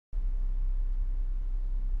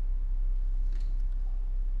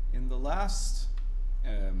last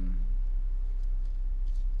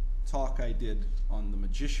talk I did on the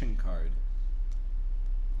magician card,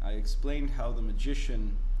 I explained how the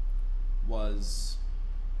magician was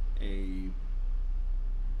a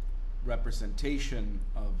representation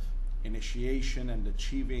of initiation and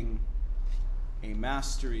achieving a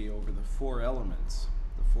mastery over the four elements,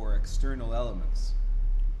 the four external elements.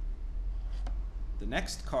 The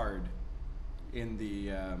next card in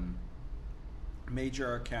the major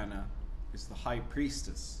arcana is the High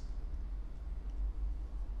Priestess.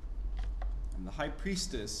 And the High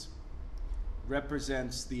Priestess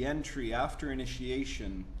represents the entry after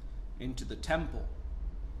initiation into the temple.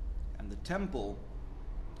 And the temple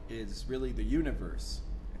is really the universe,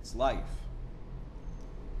 it's life.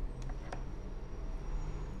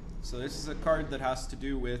 So this is a card that has to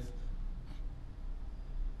do with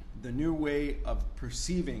the new way of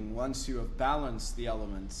perceiving once you have balanced the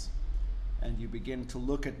elements and you begin to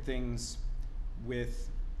look at things with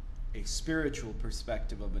a spiritual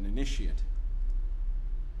perspective of an initiate.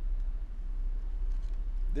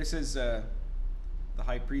 This is the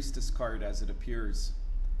High Priestess card as it appears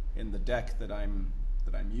in the deck that I'm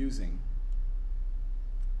using.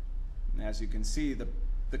 And as you can see,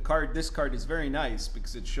 this card is very nice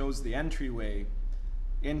because it shows the entryway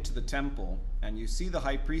into the temple, and you see the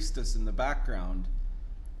High Priestess in the background,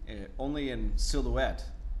 only in silhouette.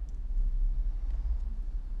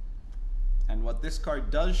 And what this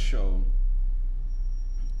card does show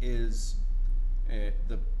is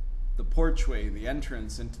the porchway, the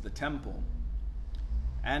entrance into the temple,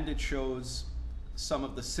 and it shows some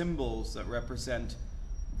of the symbols that represent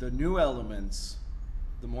the new elements,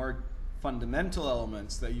 the more fundamental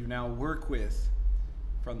elements that you now work with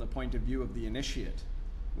from the point of view of the initiate,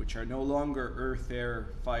 which are no longer earth,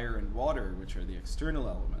 air, fire, and water, which are the external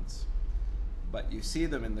elements. But you see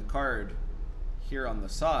them in the card here on the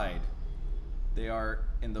side. They are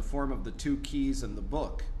in the form of the two keys in the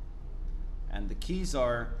book. And the keys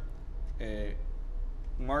are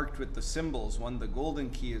marked with the symbols. One, the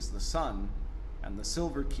golden key is the sun, and the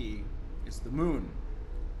silver key is the moon.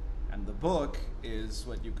 And the book is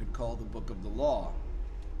what you could call the book of the law.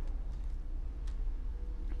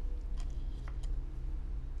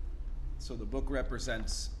 So the book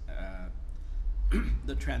represents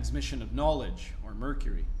the transmission of knowledge, or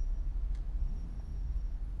Mercury.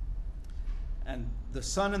 And the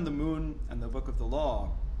sun and the moon and the book of the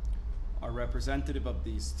law are representative of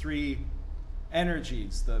these three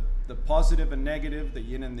energies, the positive and negative. The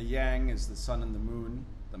yin and the yang is the sun and the moon,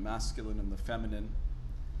 the masculine and the feminine.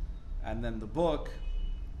 And then the book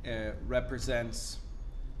represents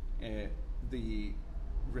the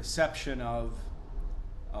reception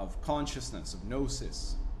of consciousness, of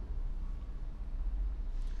gnosis.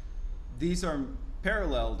 These are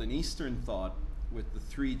paralleled in Eastern thought with the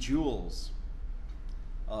three jewels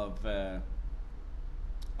of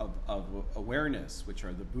awareness, which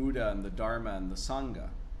are the Buddha and the Dharma and the Sangha.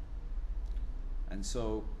 And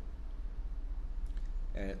so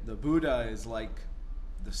the Buddha is like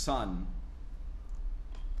the sun,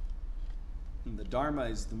 and the Dharma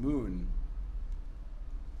is the moon,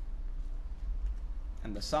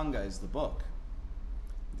 and the Sangha is the book.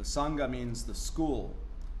 The Sangha means the school.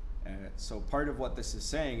 So part of what this is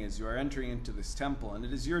saying is you are entering into this temple, and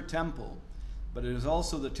it is your temple, but it is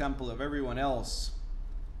also the temple of everyone else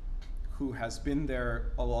who has been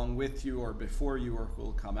there along with you or before you or who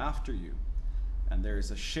will come after you. And there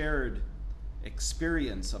is a shared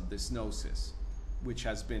experience of this gnosis, which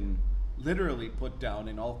has been literally put down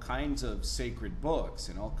in all kinds of sacred books,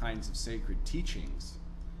 in all kinds of sacred teachings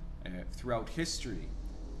throughout history,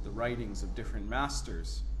 the writings of different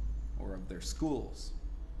masters or of their schools.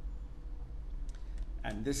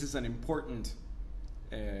 And this is an important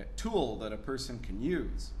tool that a person can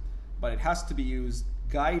use, but it has to be used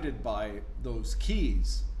guided by those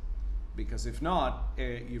keys, because if not,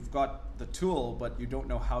 you've got the tool, but you don't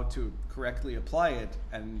know how to correctly apply it,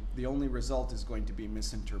 and the only result is going to be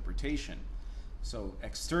misinterpretation. So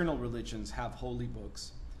external religions have holy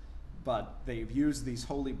books, but they've used these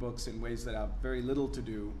holy books in ways that have very little to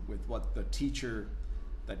do with what the teacher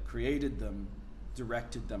that created them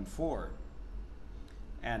directed them for.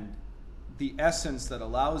 And the essence that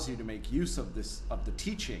allows you to make use of this, of the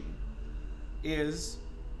teaching, is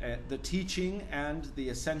the teaching and the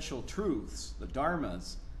essential truths, the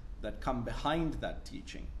dharmas, that come behind that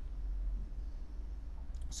teaching.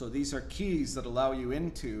 So these are keys that allow you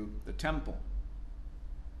into the temple.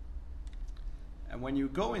 And when you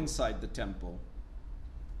go inside the temple,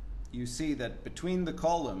 you see that between the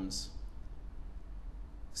columns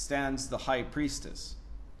stands the High Priestess.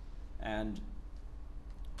 And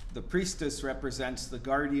the priestess represents the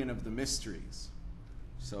guardian of the mysteries.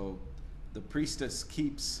 So the priestess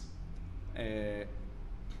keeps the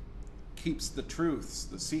truths,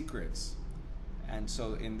 the secrets. And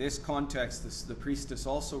so in this context, the priestess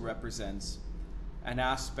also represents an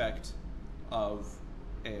aspect of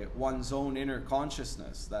one's own inner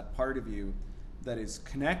consciousness, that part of you that is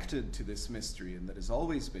connected to this mystery and that has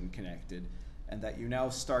always been connected, and that you now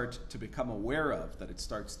start to become aware of, that it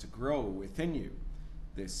starts to grow within you,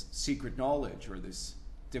 this secret knowledge or this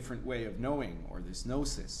different way of knowing or this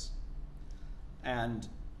gnosis. And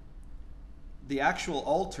the actual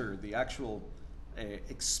altar, the actual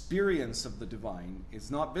experience of the divine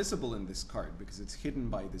is not visible in this card because it's hidden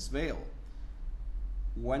by this veil.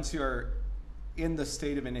 Once you're in the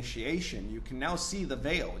state of initiation, you can now see the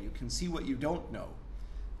veil. You can see what you don't know.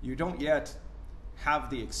 You don't yet have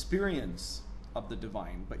the experience of the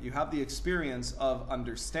divine, but you have the experience of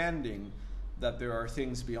understanding that there are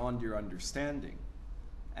things beyond your understanding.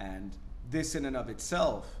 And this in and of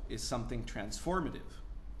itself is something transformative.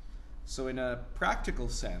 So in a practical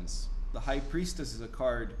sense, the High Priestess is a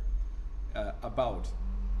card about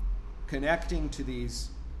connecting to these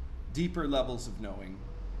deeper levels of knowing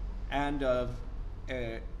and of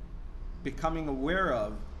becoming aware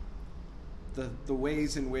of the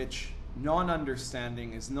ways in which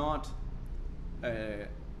non-understanding is not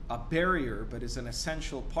a barrier, but is an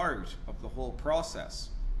essential part of the whole process.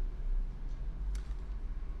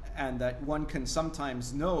 And that one can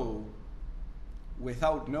sometimes know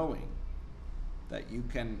without knowing. That you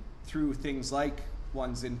can, through things like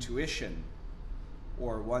one's intuition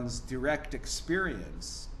or one's direct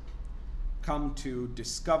experience, come to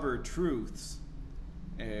discover truths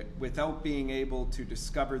without being able to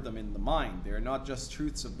discover them in the mind. They are not just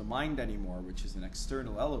truths of the mind anymore, which is an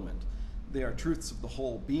external element. They are truths of the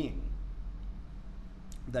whole being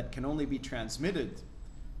that can only be transmitted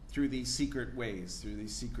through these secret ways, through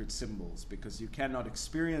these secret symbols, because you cannot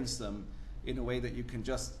experience them in a way that you can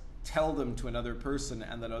just tell them to another person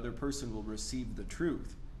and that other person will receive the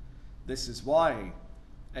truth. This is why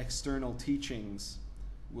external teachings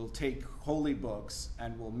will take holy books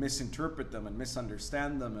and will misinterpret them and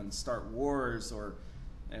misunderstand them and start wars or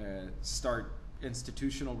start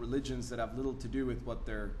institutional religions that have little to do with what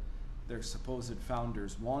their supposed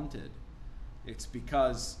founders wanted. It's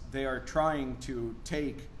because they are trying to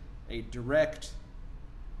take a direct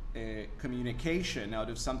communication out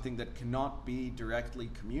of something that cannot be directly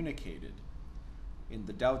communicated. In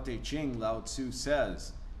the Tao Te Ching, Lao Tzu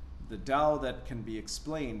says, the Tao that can be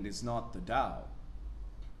explained is not the Tao.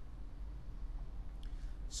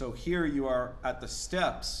 So here you are at the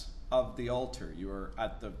steps of the altar. You are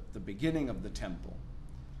at the beginning of the temple.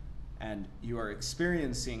 And you are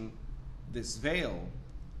experiencing this veil.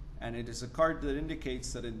 And it is a card that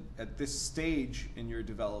indicates that at this stage in your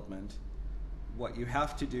development, what you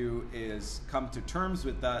have to do is come to terms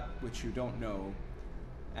with that which you don't know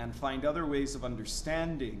and find other ways of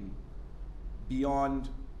understanding beyond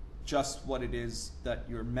just what it is that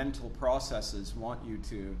your mental processes want you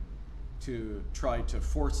to try to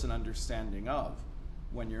force an understanding of.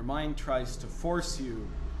 When your mind tries to force you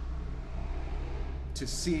to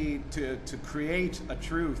see, to create a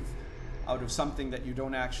truth out of something that you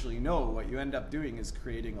don't actually know, what you end up doing is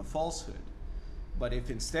creating a falsehood. But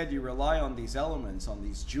if instead you rely on these elements, on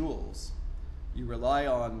these jewels, you rely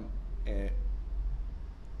on the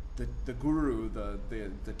guru,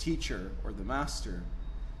 the teacher, or the master,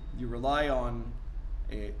 you rely on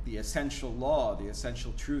the essential law, the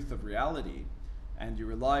essential truth of reality, and you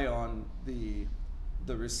rely on the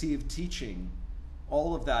received teaching,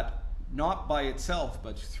 all of that, not by itself,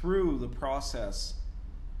 but through the process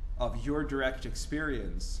of your direct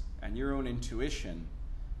experience and your own intuition,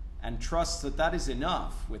 and trust that that is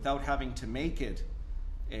enough without having to make it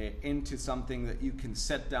into something that you can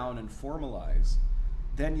set down and formalize,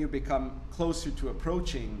 then you become closer to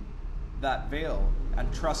approaching that veil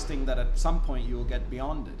and trusting that at some point you will get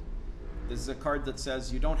beyond it. This is a card that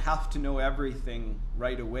says you don't have to know everything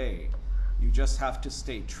right away. You just have to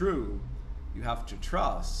stay true, you have to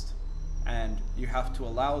trust, and you have to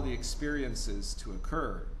allow the experiences to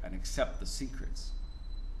occur and accept the secrets.